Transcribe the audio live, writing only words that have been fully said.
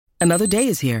Another day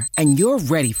is here, and you're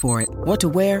ready for it. What to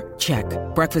wear? Check.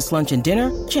 Breakfast, lunch, and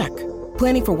dinner? Check.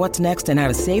 Planning for what's next and how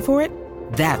to save for it?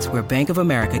 That's where Bank of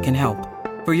America can help.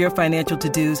 For your financial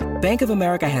to-dos, Bank of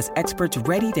America has experts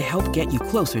ready to help get you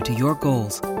closer to your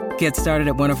goals. Get started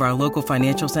at one of our local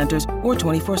financial centers or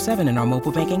 24/7 in our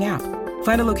mobile banking app.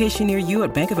 Find a location near you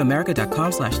at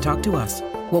bankofamerica.com/talktous.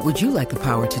 What would you like the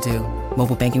power to do?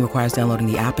 Mobile banking requires downloading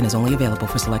the app and is only available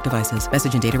for select devices.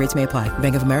 Message and data rates may apply.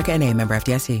 Bank of America N.A., member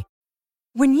FDIC.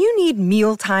 When you need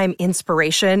mealtime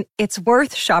inspiration, it's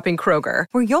worth shopping Kroger,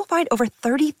 where you'll find over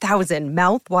 30,000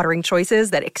 mouth-watering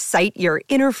choices that excite your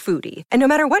inner foodie. And no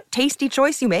matter what tasty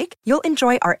choice you make, you'll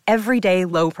enjoy our everyday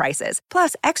low prices,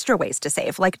 plus extra ways to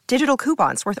save, like digital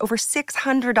coupons worth over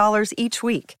 $600 each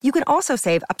week. You can also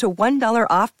save up to $1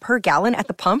 off per gallon at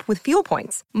the pump with fuel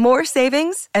points. More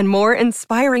savings and more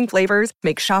inspiring flavors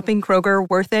make shopping Kroger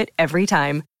worth it every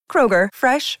time. Kroger,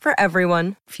 fresh for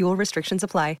everyone. Fuel restrictions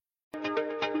apply.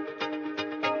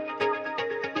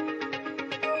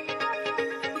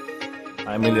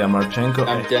 I'm Ilya Marchenko.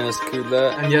 I'm Dennis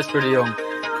Kudla. I'm Jesper de Jong.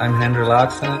 I'm Henry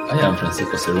Laaksen. I am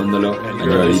Francisco Cerundolo, and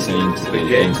you are listening to the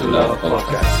Game to Love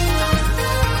podcast.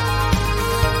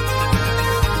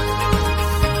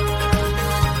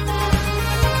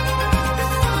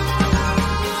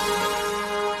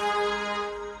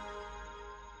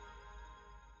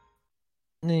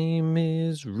 Name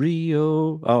is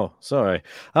Rio. Oh, sorry.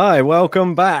 Hi,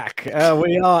 welcome back.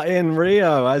 We are in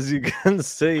Rio, as you can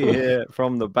see here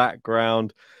from the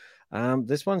background.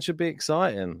 This one should be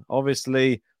exciting.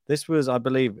 Obviously, this was, I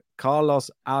believe,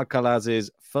 Carlos Alcaraz's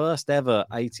first ever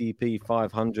ATP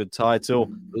 500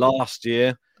 title last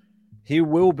year. He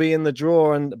will be in the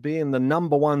draw and being the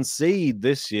number one seed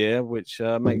this year, which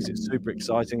makes it super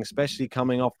exciting, especially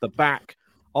coming off the back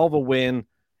of a win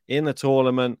in the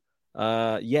tournament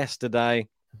yesterday.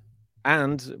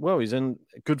 And, well, he's in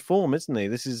good form, isn't he?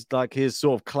 This is like his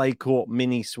sort of clay court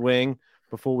mini swing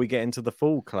before we get into the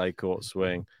full clay court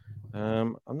swing.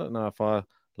 I don't know if I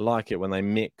like it when they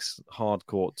mix hard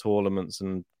court tournaments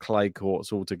and clay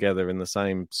courts all together in the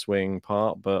same swing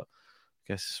part, but I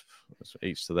guess it's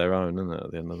each to their own, isn't it,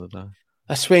 at the end of the day?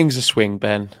 A swing's a swing,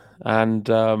 Ben. And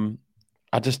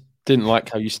I just didn't like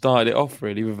how you started it off,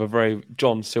 really, with a very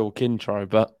John Silk intro,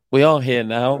 but we are here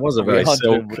now. It was a very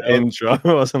Silk intro,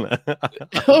 wasn't it?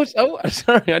 Oh,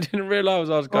 sorry, I didn't realise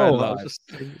I was going live. I was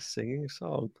just singing a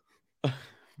song.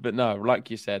 But no,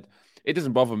 like you said, it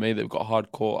doesn't bother me that we've got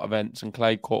hard court events and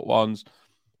clay court ones.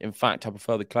 In fact, I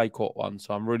prefer the clay court one,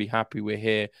 so I'm really happy we're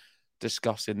here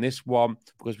discussing this one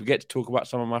because we get to talk about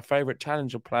some of my favourite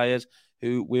challenger players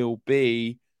who will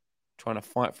be trying to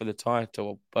fight for the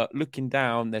title. But looking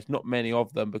down, there's not many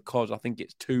of them because I think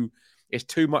it's too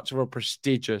much of a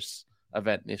prestigious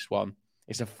event, this one.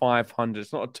 It's a 500.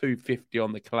 It's not a 250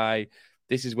 on the clay.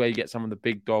 This is where you get some of the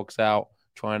big dogs out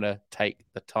trying to take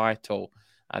the title.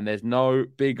 And there's no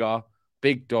big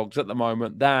dogs at the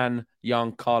moment than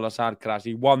young Carlos Alcaraz.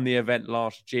 He won the event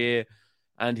last year,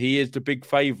 and he is the big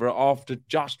favourite after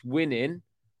just winning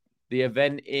the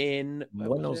event in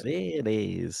Buenos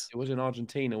Aires. It was in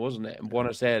Argentina, wasn't it? In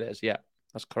Buenos Aires, yeah,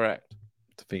 that's correct.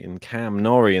 Defeating Cam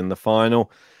Norrie in the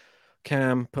final.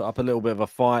 Cam put up a little bit of a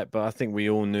fight, but I think we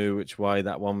all knew which way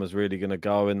that one was really going to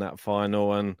go in that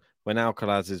final. And when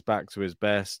Alcaraz is back to his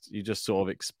best, you just sort of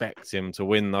expect him to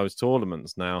win those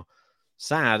tournaments now.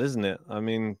 Sad, isn't it? I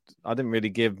mean, I didn't really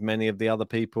give many of the other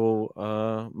people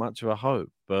much of a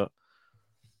hope, but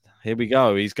here we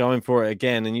go. He's going for it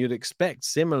again, and you'd expect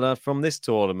similar from this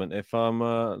tournament if I'm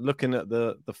looking at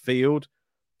the field.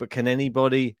 But can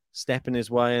anybody step in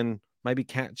his way and maybe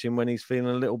catch him when he's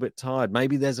feeling a little bit tired?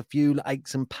 Maybe there's a few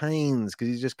aches and pains because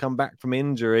he's just come back from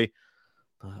injury.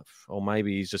 Or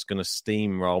maybe he's just going to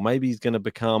steamroll. Maybe he's going to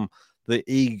become the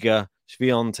Iga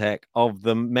Swiatek of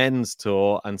the men's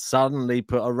tour and suddenly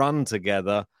put a run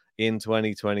together in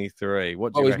 2023.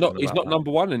 What do you reckon? He's not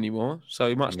number one anymore, so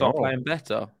he might start playing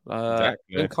better.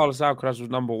 Exactly. When Carlos Alcaraz was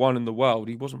number one in the world,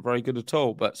 he wasn't very good at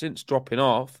all. But since dropping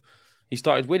off, he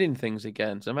started winning things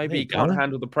again. So maybe he can't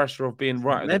handle the pressure of being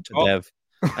right at the top,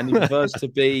 and he prefers to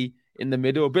be in the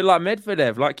middle, a bit like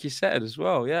Medvedev, like you said as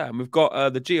well. Yeah, and we've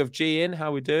got the G of G in.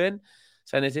 How we doing?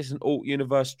 Saying is this an alt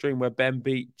universe stream where Ben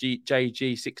beat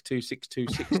JG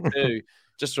 626262?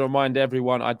 Just to remind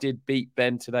everyone, I did beat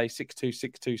Ben today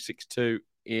 626262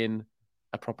 in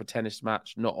a proper tennis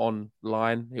match, not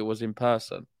online. It was in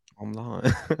person.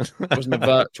 Online. It wasn't a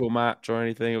virtual match or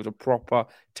anything. It was a proper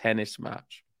tennis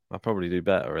match. I probably do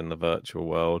better in the virtual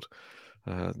world.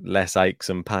 Less aches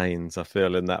and pains, I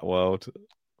feel, in that world.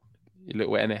 You look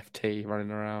with NFT running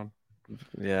around.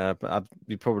 Yeah, but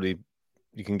you probably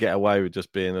you can get away with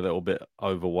just being a little bit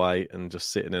overweight and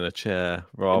just sitting in a chair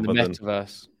In rather the than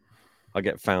metaverse. I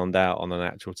get found out on an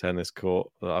actual tennis court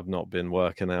that I've not been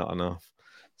working out enough.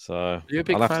 So Are you a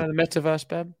big fan of the metaverse,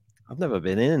 Ben? I've never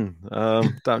been in.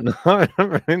 Don't know. I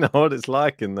don't really know what it's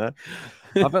like in there.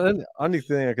 The only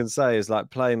thing I can say is like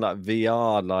playing like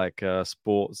VR, like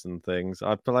sports and things.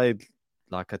 I played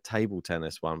like a table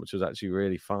tennis one, which was actually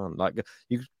really fun. Like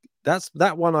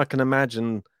that one I can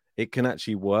imagine it can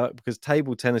actually work because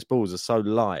table tennis balls are so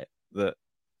light that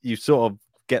you sort of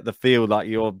get the feel like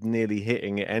you're nearly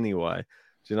hitting it anyway.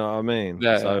 Do you know what I mean?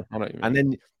 Yeah, so yeah, I know what you mean. and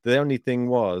then the only thing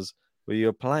was where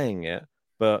you're playing it,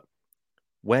 but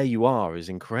where you are is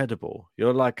incredible.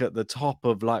 You're like at the top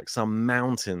of like some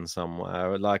mountain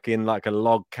somewhere, like in like a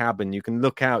log cabin. You can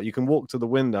look out, you can walk to the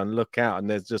window and look out, and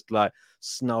there's just like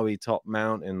snowy top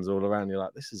mountains all around. You're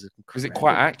like, this is incredible. Is it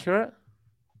quite accurate?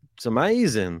 It's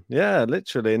amazing. Yeah,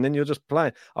 literally. And then you're just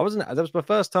playing. That was my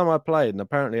first time I played, and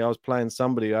apparently I was playing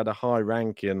somebody who had a high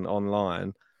ranking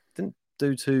online. Didn't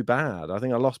do too bad. I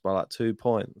think I lost by like 2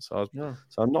 points. So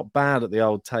I'm not bad at the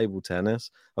old table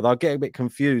tennis. Although I get a bit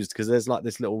confused because there's like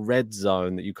this little red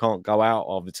zone that you can't go out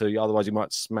of otherwise you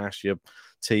might smash your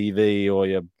TV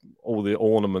or all the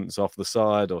ornaments off the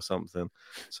side or something.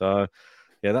 So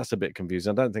yeah, that's a bit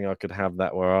confusing. I don't think I could have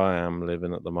that where I am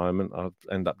living at the moment. I'd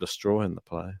end up destroying the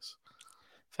place.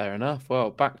 Fair enough. Well,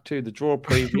 back to the draw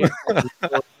preview.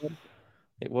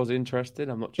 It was interesting.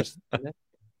 I'm not just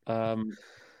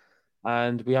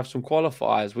and we have some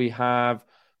qualifiers. We have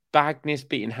Bagnis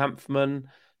beating Hanfman,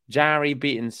 Jari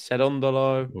beating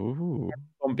Sedondolo,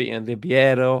 beating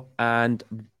Ribeiro, and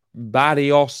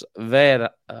Barrios Vera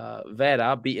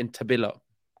beating Tabilo.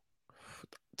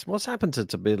 What's happened to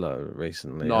Tabilo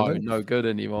recently? No good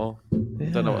anymore. Yeah. I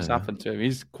don't know what's happened to him.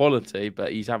 He's quality,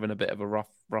 but he's having a bit of a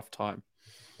rough time.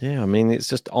 Yeah, I mean, it's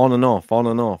just on and off, on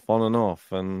and off, on and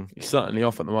off. And he's certainly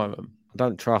off at the moment. I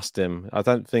don't trust him. I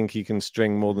don't think he can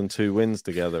string more than 2 wins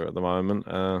together at the moment.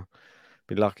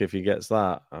 Be lucky if he gets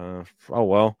that. Oh,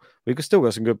 well, we've still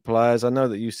got some good players. I know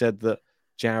that you said that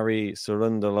Jari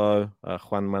Cerundolo,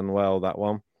 Juan Manuel, that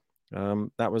one,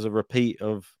 that was a repeat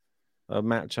of a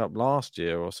matchup last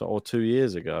year or 2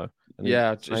 years ago. And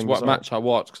yeah, just what match I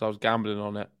watched because I was gambling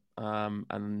on it.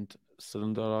 And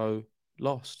Cerundolo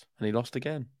lost, and he lost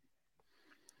again.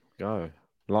 Go.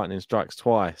 Lightning strikes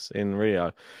twice in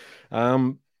Rio.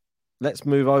 Let's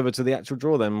move over to the actual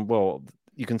draw then. Well,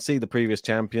 you can see the previous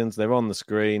champions. They're on the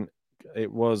screen.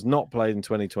 It was not played in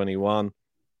 2021.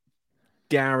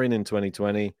 Garin in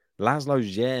 2020. Laszlo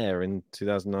Djere in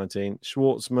 2019.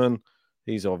 Schwartzman,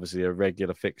 he's obviously a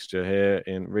regular fixture here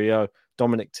in Rio.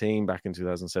 Dominic Thiem back in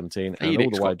 2017. And all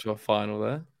the way to a final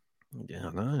there. Yeah,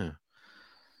 I know.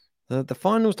 The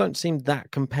finals don't seem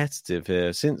that competitive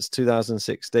here. Since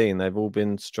 2016, they've all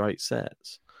been straight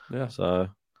sets. Yeah. So,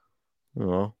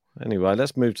 well, anyway,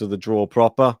 let's move to the draw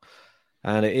proper.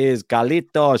 And it is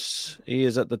Galitos. He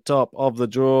is at the top of the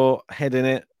draw, heading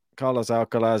it. Carlos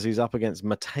Alcaraz, he's up against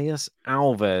Mateus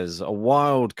Alves, a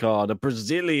wild card, a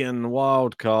Brazilian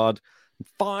wild card,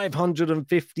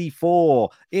 554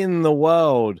 in the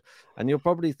world. And you're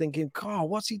probably thinking, Carl,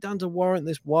 what's he done to warrant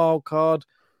this wild card?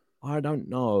 I don't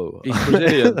know. He's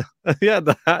Brazilian. Yeah,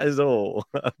 that is all.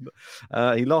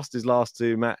 He lost his last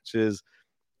 2 matches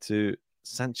to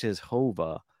Sanchez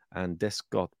Hova and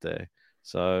Descote.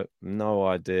 So no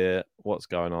idea what's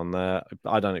going on there.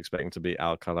 I don't expect him to beat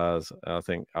Alcaraz. I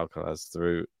think Alcaraz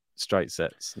through straight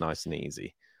sets, nice and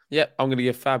easy. Yep, I'm going to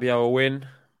give Fabio a win.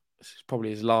 This is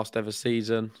probably his last ever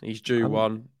season. He's due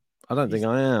one. I don't think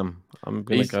I am. I'm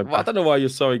going to go back. I don't know why you're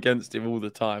so against him all the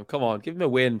time. Come on, give him a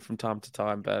win from time to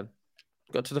time, Ben.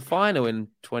 Got to the final in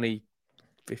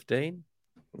 2015.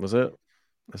 Was it?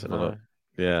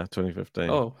 Yeah, 2015.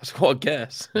 Oh, that's what a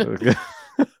guess.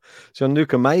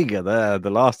 Gianluca Mega there, the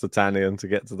last Italian to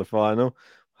get to the final.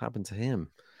 What happened to him?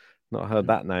 Not heard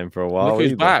that name for a while. Look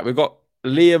who's back. We've got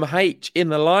Liam H in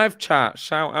the live chat.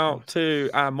 Shout out to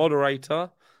our moderator,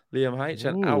 Liam H.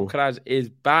 And Alcaraz is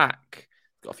back.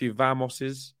 Got a few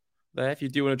Vamoses there. If you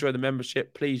do want to join the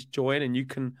membership, please join and you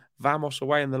can Vamos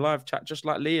away in the live chat just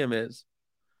like Liam is.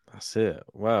 That's it.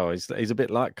 Well, he's a bit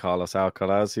like Carlos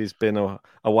Alcaraz. He's been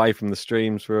away from the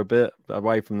streams for a bit,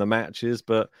 away from the matches,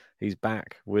 but he's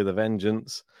back with a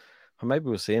vengeance. And maybe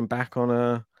we'll see him back on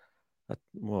a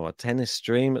tennis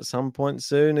stream at some point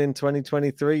soon in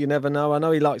 2023. You never know. I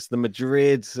know he likes the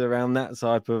Madrid around that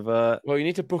type of. Well, you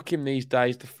need to book him these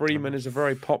days. The Freeman is a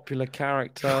very popular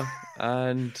character,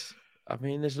 and I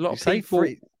mean, there's a lot of people.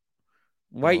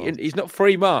 Waiting, he's not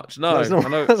free much. No, I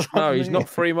know. No, he's not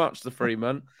free much. The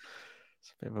Freeman.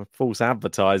 It's a bit of a false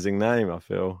advertising name. I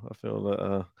feel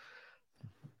that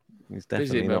He's Busy,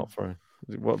 definitely man. not free.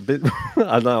 What bit?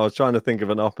 I know. I was trying to think of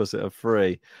an opposite of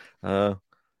free.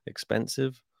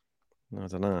 Expensive? I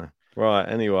don't know. Right.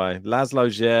 Anyway, Laszlo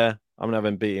Djere. I'm going to have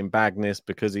him beating Bagnis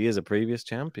because he is a previous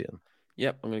champion.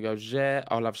 Yep, I'm going to go Djere.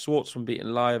 I'll have Schwartzman beating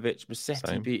Lajovic, Musetti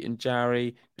Same. beating Jari,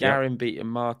 Yep. Garin beating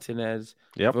Martinez,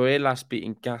 Yep. Varillas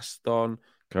beating Gaston,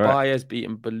 Correct. Baez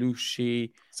beating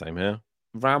Belushi, Same here.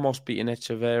 Ramos beating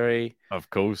Echeverry,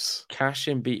 Of course.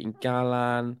 Cashin beating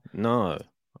Galan. No.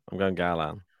 I'm going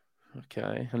Galan.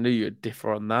 Okay, I knew you'd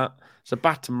differ on that.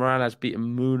 Zapata Morales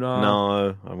beating Munar.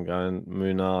 No. I'm going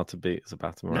Munar to beat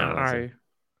Zapata Morales.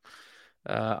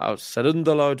 No.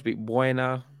 Cerundolo to beat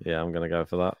Buena. Yeah, I'm going to go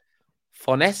for that.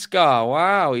 Fonesca.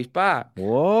 Wow, he's back.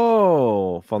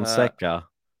 Whoa. Fonseca.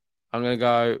 I'm going to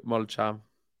go Molchan.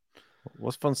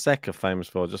 What's Fonseca famous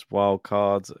for? Just wild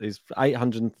cards. He's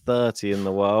 830 in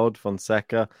the world,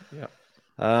 Fonseca. Yeah.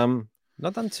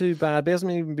 Not done too bad, but he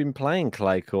hasn't even been playing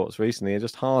clay courts recently,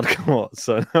 just hard courts.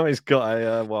 So now he's got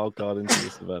a wild card into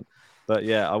this event. But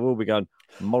yeah, I will be going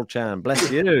Molchan.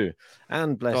 Bless you.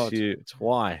 And bless you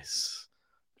twice.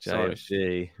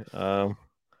 JFG.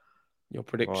 Your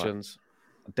predictions.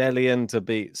 Right. Delian to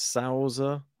beat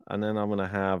Sousa. And then I'm going to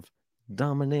have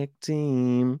Dominic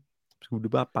Thiem.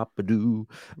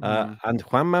 And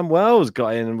Juan Manuel's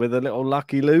got in with a little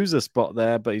lucky loser spot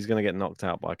there, but he's going to get knocked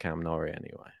out by Cam Norrie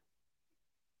anyway.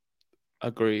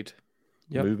 Agreed.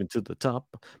 Yep. Moving to the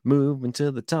top, moving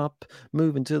to the top,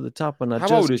 moving to the top. And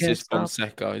how old is this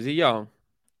Fonseca? Is he young?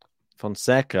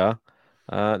 Fonseca.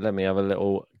 Let me have a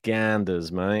little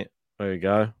ganders, mate. There you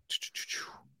go.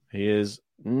 He is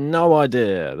no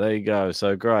idea. There you go.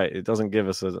 So great. It doesn't give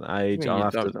us an age. I'll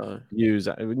have to use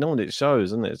that. No, it shows,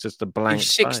 isn't it? It's just a blank.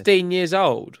 He's 16 years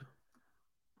old.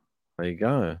 There you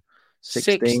go.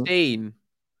 16.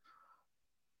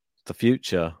 The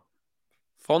future.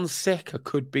 Fonseca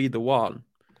could be the one.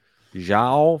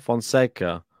 João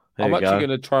Fonseca. I'm actually going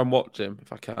to try and watch him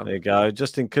if I can. There you go.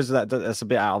 Just because that's a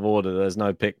bit out of order. There's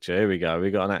no picture. Here we go.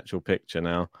 We got an actual picture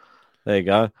now. There you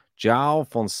go. João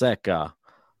Fonseca.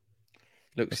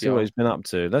 Let's see what he's been up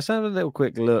to. Let's have a little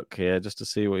quick look here just to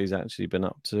see what he's actually been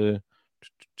up to.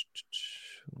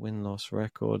 Win-loss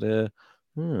record here.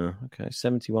 Okay,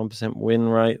 71% win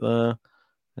rate there.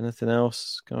 Anything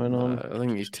else going on? I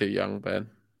think he's too young, Ben.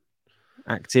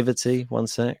 Activity, 1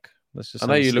 sec. Let's just. I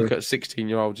know you look at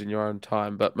 16-year-olds in your own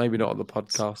time, but maybe not on the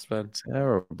podcast, Ben.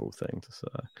 Terrible thing to say.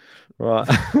 Right.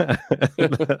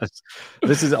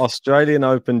 This is Australian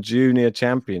Open Junior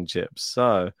Championships.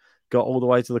 So got all the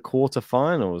way to the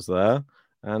quarterfinals there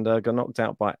and got knocked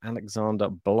out by Alexander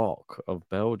Bloch of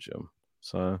Belgium.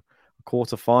 So a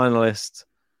quarterfinalist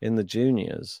in the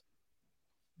juniors.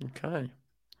 Okay.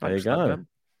 There you go.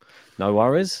 No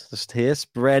worries. Just here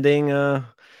spreading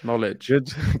knowledge.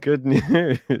 Good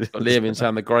news. Liam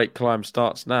saying the great climb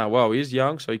starts now. Well, he's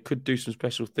young, so he could do some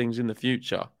special things in the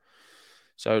future.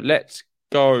 So let's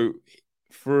go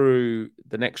through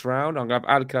the next round. I'm going to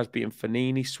have Alcaraz beating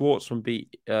Fanini. Schwartzman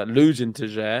losing to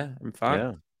Djere, in fact.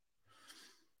 Yeah.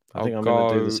 I think I'm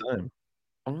going to do the same.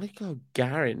 I'm going to go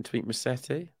Garin to beat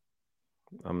Musetti.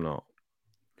 I'm not.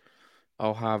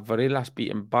 I'll have Varillas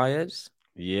beating Baez.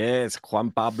 Yes,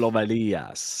 Juan Pablo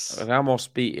Varillas. Ramos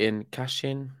beating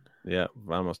Cashin. Yeah,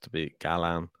 Ramos to beat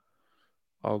Galan.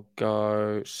 I'll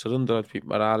go Cerundolo to beat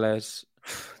Morales.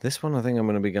 This one, I think I'm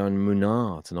going to be going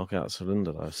Munar to knock out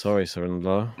Cerundolo. Sorry,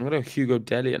 Cerundolo. I'm going to go Hugo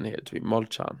Delian here to beat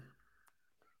Molchan.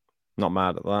 Not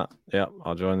mad at that. Yeah,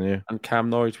 I'll join you. And Cam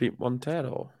Norrie to beat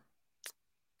Montero.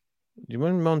 You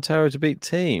want Montero to beat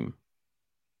Thiem?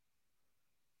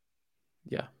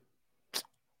 Yeah.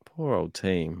 Poor old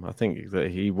Thiem. I think that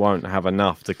he won't have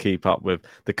enough to keep up with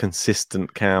the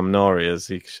consistent Cam Norrie, as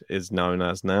he is known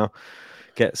as now.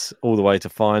 Gets all the way to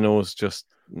finals, just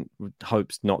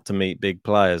hopes not to meet big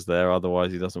players there,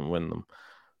 otherwise he doesn't win them.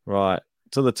 Right,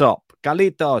 to the top.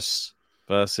 Galitos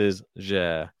versus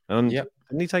Djere. And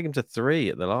didn't he take him to 3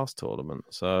 at the last tournament?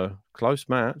 So, close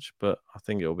match, but I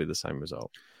think it'll be the same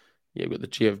result. Yeah, we've got the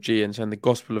G of G and saying the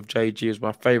Gospel of JG is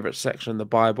my favourite section in the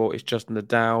Bible. It's just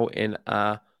Nadal in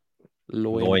a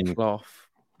loincloth.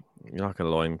 You like a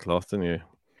loincloth, don't you?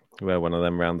 You wear one of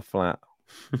them round the flat.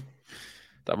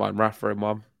 Don't mind Rafa in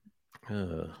one.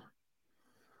 You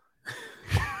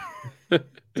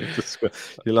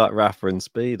like Rafa in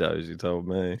Speedos, you told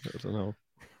me. I don't know.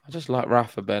 I just like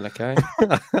Rafa, Ben, okay?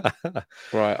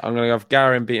 Right, I'm going to have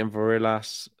Garin beating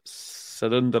Varillas,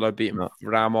 Cerundolo beating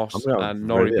Ramos, and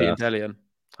Norrie beating Delian.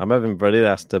 I'm having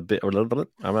Varillas to beat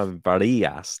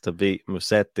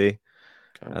Musetti.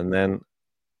 Okay. And then,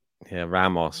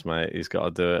 Ramos, mate. He's got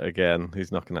to do it again.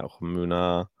 He's knocking out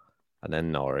Munar and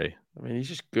then Norrie. I mean, he's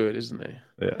just good, isn't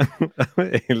he?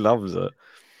 Yeah, he loves it.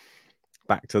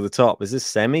 Back to the top. Is this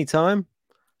semi time?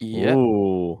 Yeah.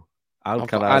 Ooh, I've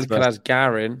got Alcaraz versus. Alcaraz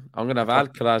Garin. I'm going to have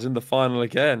Alcaraz in the final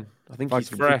again. I think he's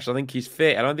fresh. I think he's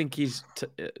fit. I don't think he's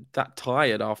that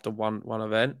tired after one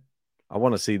event. I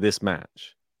want to see this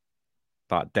match,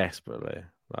 but desperately.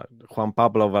 Like Juan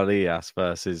Pablo Varillas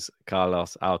versus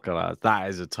Carlos Alcaraz. That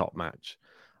is a top match,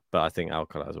 but I think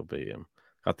Alcaraz will beat him.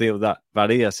 I feel that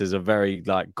Varillas is a very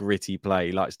gritty play.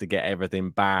 He likes to get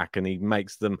everything back, and he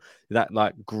makes them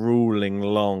that grueling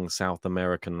long South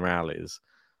American rallies.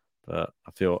 But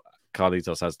I feel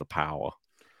Carlitos has the power.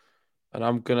 And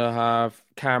I'm gonna have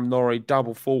Cam Norrie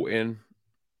double faulting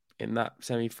in that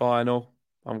semi-final.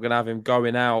 I'm gonna have him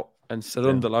going out and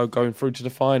Cerundolo going through to the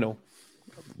final.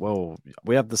 Well,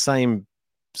 we have the same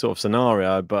sort of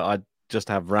scenario, but I just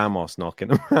have Ramos knocking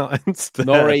him out instead.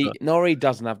 Norrie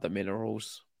doesn't have the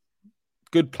minerals.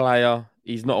 Good player.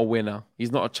 He's not a winner.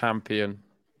 He's not a champion.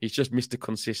 He's just Mr.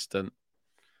 Consistent.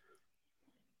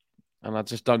 And I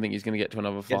just don't think he's going to get to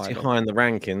another final. Gets you high in the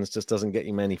rankings, just doesn't get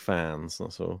you many fans.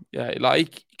 That's all. Yeah, he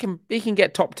can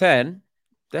get top 10,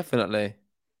 definitely.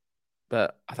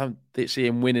 But I don't see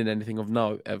him winning anything of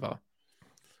note ever.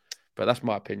 But that's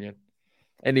my opinion.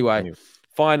 Anyway.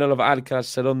 Final of Alcaraz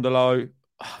Cerundolo.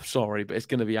 Oh, sorry, but it's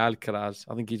going to be Alcaraz.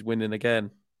 I think he's winning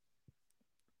again.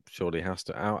 Surely has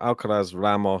to. Alcaraz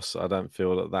Ramos, I don't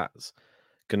feel that that's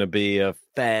going to be a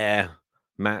fair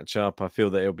matchup. I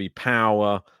feel that it'll be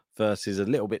power versus a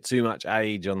little bit too much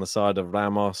age on the side of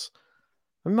Ramos.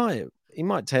 He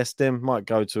might test him, might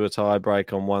go to a tie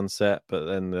break on one set, but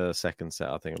then the second set,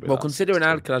 I think it'll be considering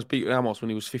Alcaraz beat Ramos when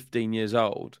he was 15 years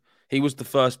old, he was the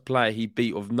first player he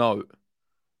beat of note.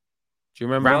 Do you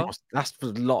remember? Ramos, that's for a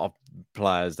lot of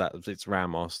players. It's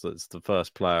Ramos that's the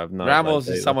first player of note. Ramos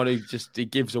is someone who he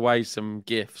gives away some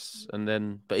gifts,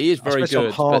 but he is very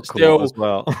good. But still, as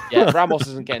well. Yeah, Ramos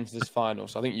isn't getting to this final,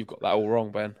 so I think you've got that all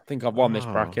wrong, Ben. I think I've won this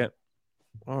bracket.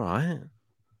 All right,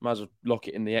 might as well lock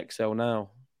it in the Excel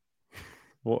now.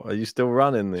 What are you still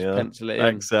running the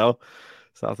Excel?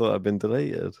 So I thought it had been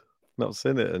deleted. Not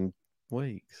seen it in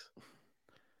weeks.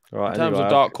 Right, in terms of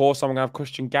dark horse, I'm going to have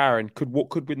Christian Garin. Could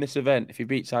win this event if he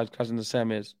beats Alcaraz in the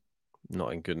semis?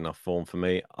 Not in good enough form for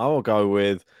me. I will go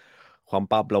with Juan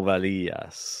Pablo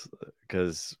Varillas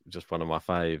because just one of my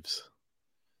faves.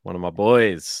 One of my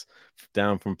boys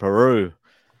down from Peru.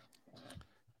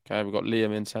 Okay, we've got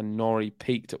Liam in saying Norrie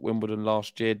peaked at Wimbledon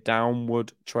last year.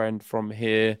 Downward trend from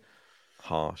here.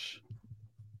 Harsh.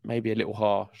 Maybe a little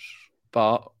harsh,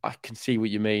 but I can see what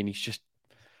you mean.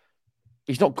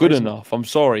 He's not good enough. I'm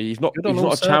sorry. He's not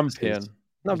a champion.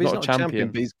 No, but he's not a champion.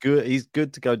 But he's good. He's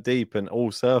good to go deep in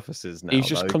all surfaces now. He's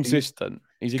just consistent.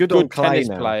 He's a good tennis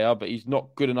player, but he's not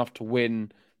good enough to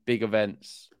win big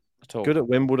events at all. Good at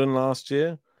Wimbledon last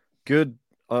year. Good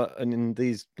and in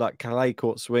these clay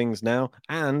court swings now,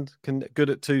 and good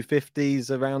at 250s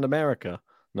around America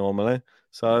normally.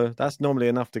 So that's normally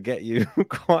enough to get you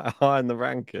quite high in the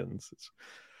rankings.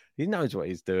 He knows what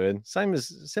he's doing.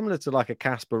 Similar to a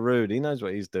Casper Ruud. He knows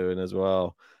what he's doing as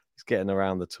well. He's getting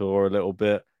around the tour a little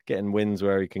bit, getting wins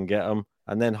where he can get them,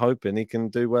 and then hoping he can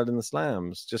do well in the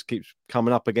slams. Just keeps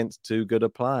coming up against too good a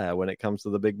player when it comes to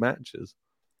the big matches.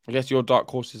 I guess your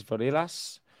dark horse is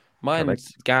Varillas.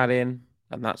 Mine's Garin,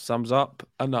 and that sums up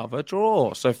another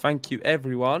draw. So thank you,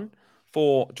 everyone,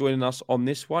 for joining us on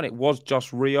this one. It was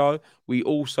just Rio. We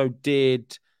also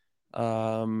did...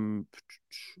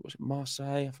 was it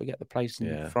Marseille? I forget the place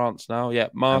in France now. Yeah,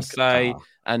 Marseille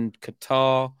and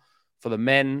Qatar for the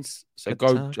men's. So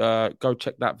go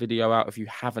check that video out if you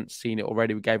haven't seen it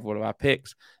already. We gave all of our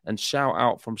picks. And shout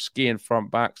out from Skiing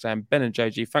Front Back saying, Ben and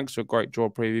JG, thanks for a great draw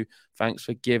preview. Thanks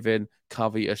for giving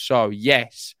Covey a show.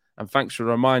 Yes. And thanks for the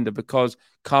reminder because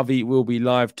Covey will be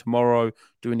live tomorrow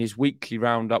doing his weekly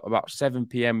roundup about 7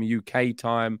 p.m. UK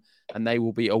time. And they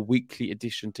will be a weekly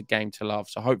addition to Game to Love.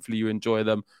 So hopefully you enjoy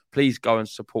them. Please go and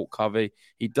support Covey.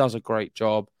 He does a great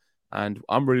job. And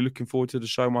I'm really looking forward to the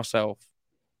show myself.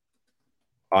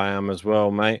 I am as well,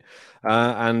 mate.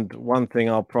 And one thing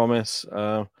I'll promise,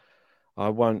 I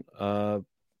won't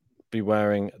be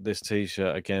wearing this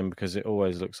T-shirt again because it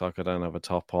always looks like I don't have a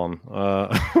top on.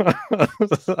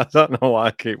 I don't know why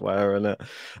I keep wearing it.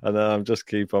 And then I just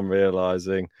keep on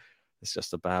realising it's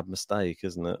just a bad mistake,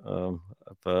 isn't it?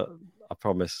 But I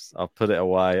promise I'll put it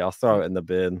away. I'll throw it in the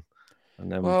bin.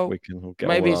 And then we'll get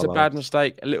maybe it's a bad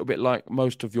mistake, a little bit like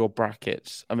most of your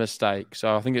brackets, a mistake.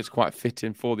 So I think it's quite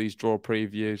fitting for these draw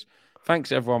previews.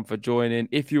 Thanks, everyone, for joining.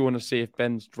 If you want to see if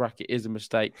Ben's bracket is a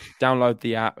mistake, download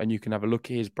the app and you can have a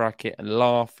look at his bracket and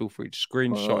laugh. Feel free to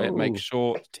screenshot it, make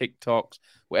shorts, TikToks,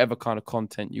 whatever kind of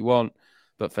content you want.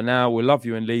 But for now, we'll love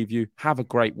you and leave you. Have a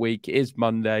great week. It is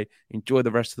Monday. Enjoy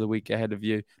the rest of the week ahead of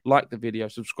you. Like the video,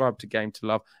 subscribe to Game to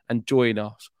Love, and join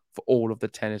us for all of the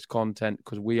tennis content,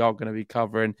 because we are going to be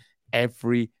covering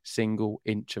every single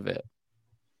inch of it.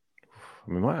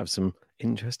 We might have some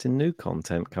interesting new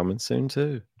content coming soon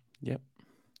too. Yep.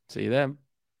 See you then.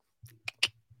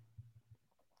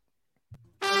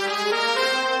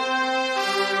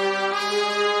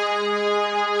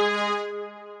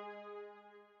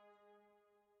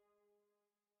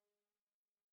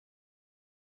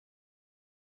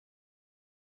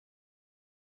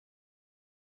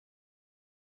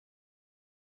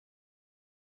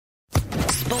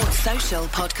 Sports Social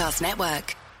Podcast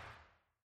Network.